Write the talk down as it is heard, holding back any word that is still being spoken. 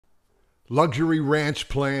Luxury ranch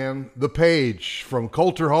plan, the PAIGE from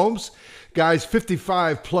Kolter Homes. Guys,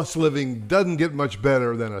 55 plus living doesn't get much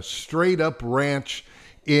better than a straight up ranch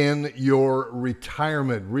in your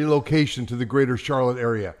retirement relocation to the greater Charlotte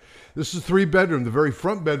area. This is 3-bedroom, the very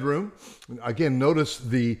front bedroom. Again, notice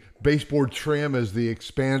the baseboard trim as the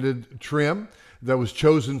expanded trim that was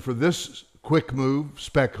chosen for this quick move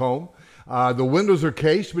spec home. The windows are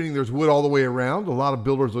cased, meaning there's wood all the way around. A lot of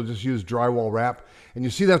builders will just use drywall wrap. And you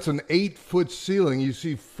see that's an 8-foot ceiling. You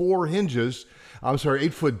see 4 hinges,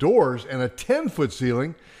 8-foot doors and a 10-foot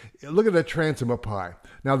ceiling. Look at that transom up high.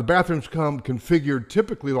 Now the bathrooms come configured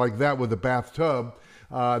typically like that with a bathtub.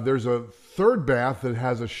 There's a third bath that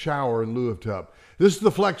has a shower in lieu of tub. This is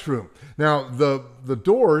the flex room. Now the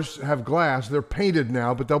doors have glass. They're painted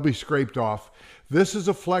now, but they'll be scraped off. This is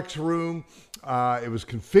a flex room. It was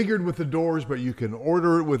configured with the doors, but you can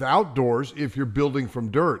order it without doors if you're building from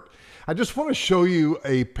dirt. I just want to show you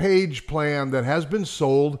a PAIGE plan that has been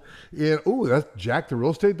sold in, ooh, that's Jack the real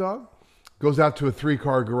estate dog. Goes out to a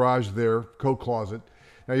 3-car garage there, coat closet.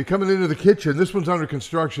 Now you're coming into the kitchen. This one's under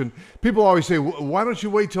construction. People always say, why don't you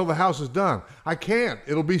wait till the house is done? I can't.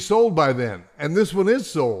 It'll be sold by then. And this one is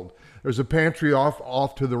sold. There's a pantry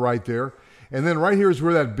off to the right there. And then right here is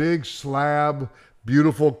where that big slab,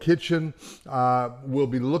 beautiful kitchen will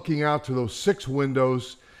be looking out to those 6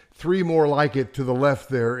 windows, 3 more like it to the left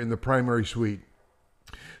there in the primary suite.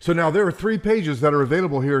 So now there are 3 pages that are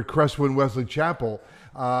available here at Cresswind Wesley Chapel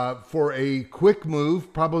for a quick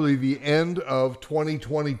move, probably the end of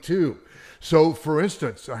 2022. So for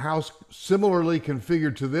instance, a house similarly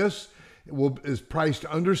configured to this is priced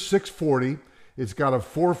under $640. It's got a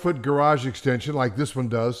 4-foot garage extension like this one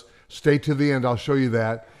does. Stay to the end, I'll show you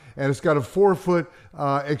that. And it's got a 4-foot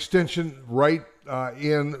extension right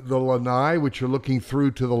in the lanai, which you're looking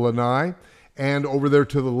through to the lanai, and over there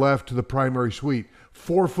to the left to the primary suite.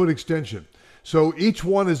 4-foot extension. So each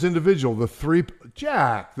one is individual.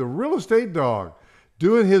 Jack, the real estate dog,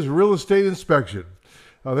 doing his real estate inspection.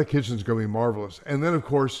 Oh, that kitchen's going to be marvelous. And then, of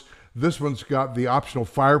course, this one's got the optional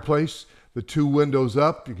fireplace, the 2 windows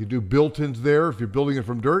up. You can do built-ins there if you're building it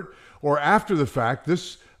from dirt. Or after the fact,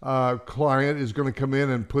 this client is going to come in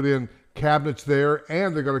and put in cabinets there,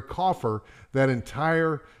 and they're going to coffer that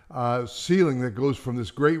entire ceiling that goes from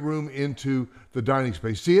this great room into the dining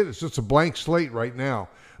space. See it? It's just a blank slate right now,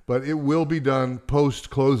 but it will be done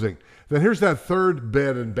post-closing. Then here's that 3rd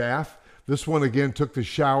bed and bath. This one again took the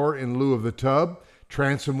shower in lieu of the tub.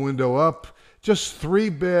 Transom window up. Just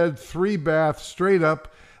 3-bed, 3-bath, straight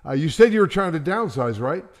up. You said you were trying to downsize,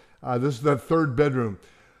 right? This is that 3rd bedroom.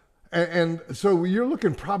 And so you're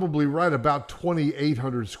looking probably right about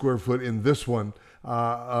 2,800 square foot in this one.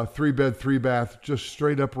 A 3-bed, 3-bath, just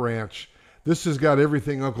straight up ranch. This has got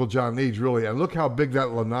everything Uncle John needs, really. And look how big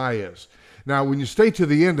that lanai is. Now, when you stay to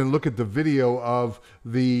the end and look at the video of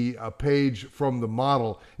the PAIGE from the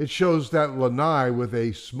model, it shows that lanai with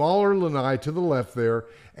a smaller lanai to the left there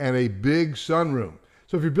and a big sunroom.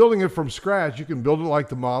 So if you're building it from scratch, you can build it like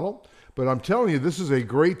the model. But I'm telling you, this is a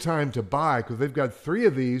great time to buy because they've got 3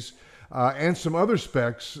 of these and some other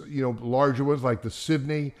specs, you know, larger ones like the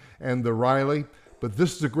Sydney and the Riley. But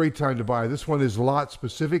this is a great time to buy. This one is lot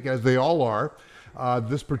specific, as they all are.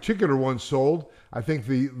 This particular one sold. I think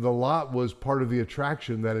the lot was part of the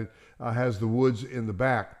attraction that it has the woods in the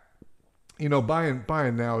back. You know, buying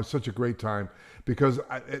now is such a great time because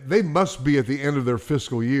they must be at the end of their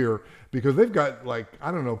fiscal year because they've got like,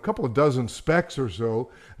 I don't know, a couple of dozen specs or so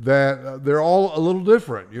that they're all a little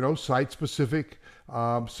different, you know, site specific.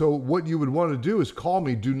 So what you would want to do is call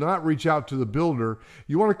me. Do not reach out to the builder.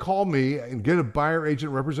 You want to call me and get a buyer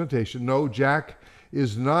agent representation. No, Jack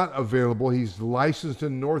is not available. He's licensed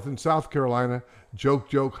in North and South Carolina. Joke,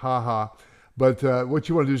 joke, ha ha. But what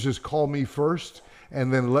you want to do is just call me first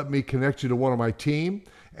and then let me connect you to one of my team.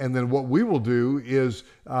 And then what we will do is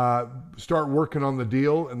start working on the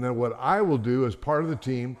deal. And then what I will do as part of the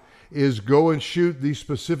team is go and shoot these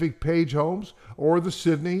specific PAIGE homes or the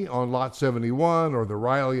Sydney on lot 71 or the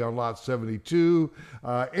Riley on lot 72,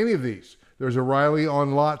 any of these. There's a Riley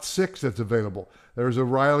on lot 6 that's available. There's a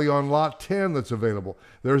Riley on lot 10 that's available.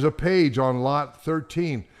 There's a PAIGE on lot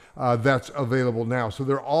 13 that's available now. So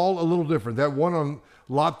they're all a little different. That one on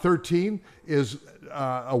lot 13 is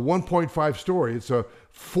a 1.5 story. It's a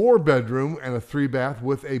 4-bedroom and a 3-bath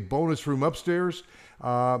with a bonus room upstairs.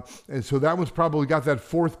 And so that one's probably got that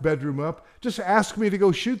 4th bedroom up. Just ask me to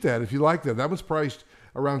go shoot that if you like that. That one's priced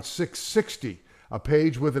around $660, a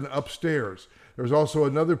PAIGE with an upstairs. There's also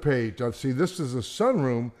another PAIGE. Now see, this is a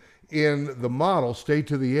sunroom in the model, stay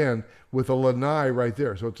to the end, with a lanai right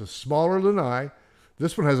there. So it's a smaller lanai.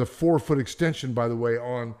 This one has a 4-foot extension, by the way,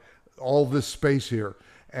 on all this space here.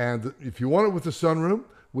 And if you want it with the sunroom,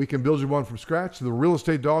 we can build you one from scratch. The real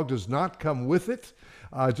estate dog does not come with it.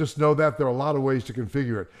 Just know that there are a lot of ways to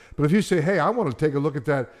configure it. But if you say, hey, I want to take a look at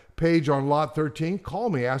that page on lot 13, call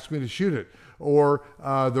me, ask me to shoot it. Or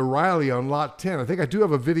the Riley on lot 10. I think I do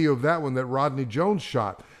have a video of that one that Rodney Jones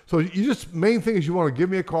shot. So you just, main thing is you want to give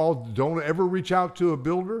me a call. Don't ever reach out to a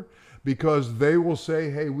builder, because they will say,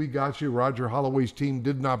 hey, we got you. Roger Holloway's team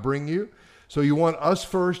did not bring you. So you want us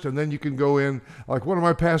first, and then you can go in. Like one of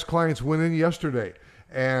my past clients went in yesterday,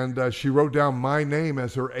 and she wrote down my name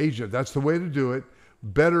as her agent. That's the way to do it.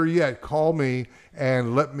 Better yet, call me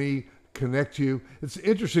and let me connect you. It's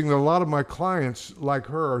interesting that a lot of my clients like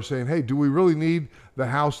her are saying, hey, do we really need the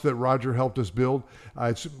house that Roger helped us build?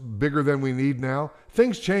 It's bigger than we need now.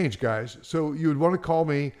 Things change, guys. So you would want to call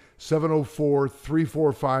me,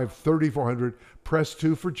 704-345-3400. Press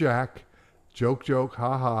 2 for Jack. Joke, joke,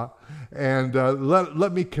 haha. And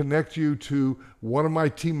let me connect you to one of my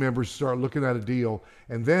team members to start looking at a deal.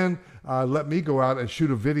 And then let me go out and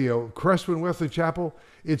shoot a video. Cresswind Wesley Chapel,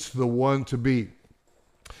 it's the one to beat.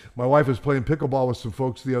 My wife was playing pickleball with some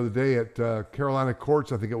folks the other day at Carolina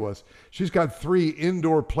Courts, I think it was. She's got 3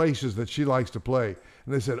 indoor places that she likes to play.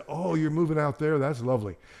 And they said, oh, you're moving out there? That's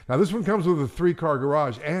lovely. Now, this one comes with a 3-car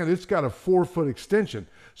garage, and it's got a 4-foot extension.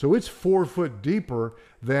 So it's 4 foot deeper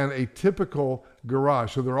than a typical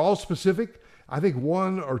garage. So they're all specific. I think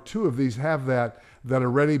 1 or 2 of these have that are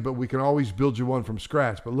ready, but we can always build you one from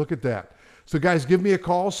scratch. But look at that. So guys, give me a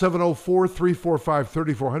call,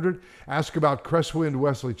 704-345-3400. Ask about Cresswind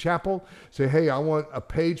Wesley Chapel. Say, hey, I want a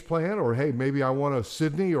PAIGE plan, or hey, maybe I want a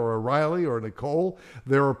Sydney or a Riley or a Nicole.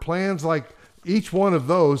 There are plans like each one of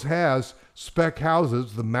those has spec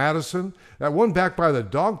houses. The Madison, that one back by the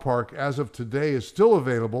dog park as of today is still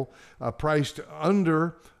available, priced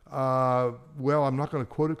under, well, I'm not going to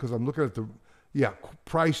quote it because I'm looking at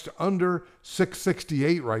priced under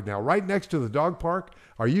 $668 right now, right next to the dog park.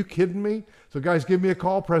 Are you kidding me? So guys, give me a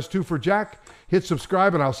call, press 2 for Jack, hit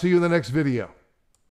subscribe, and I'll see you in the next video.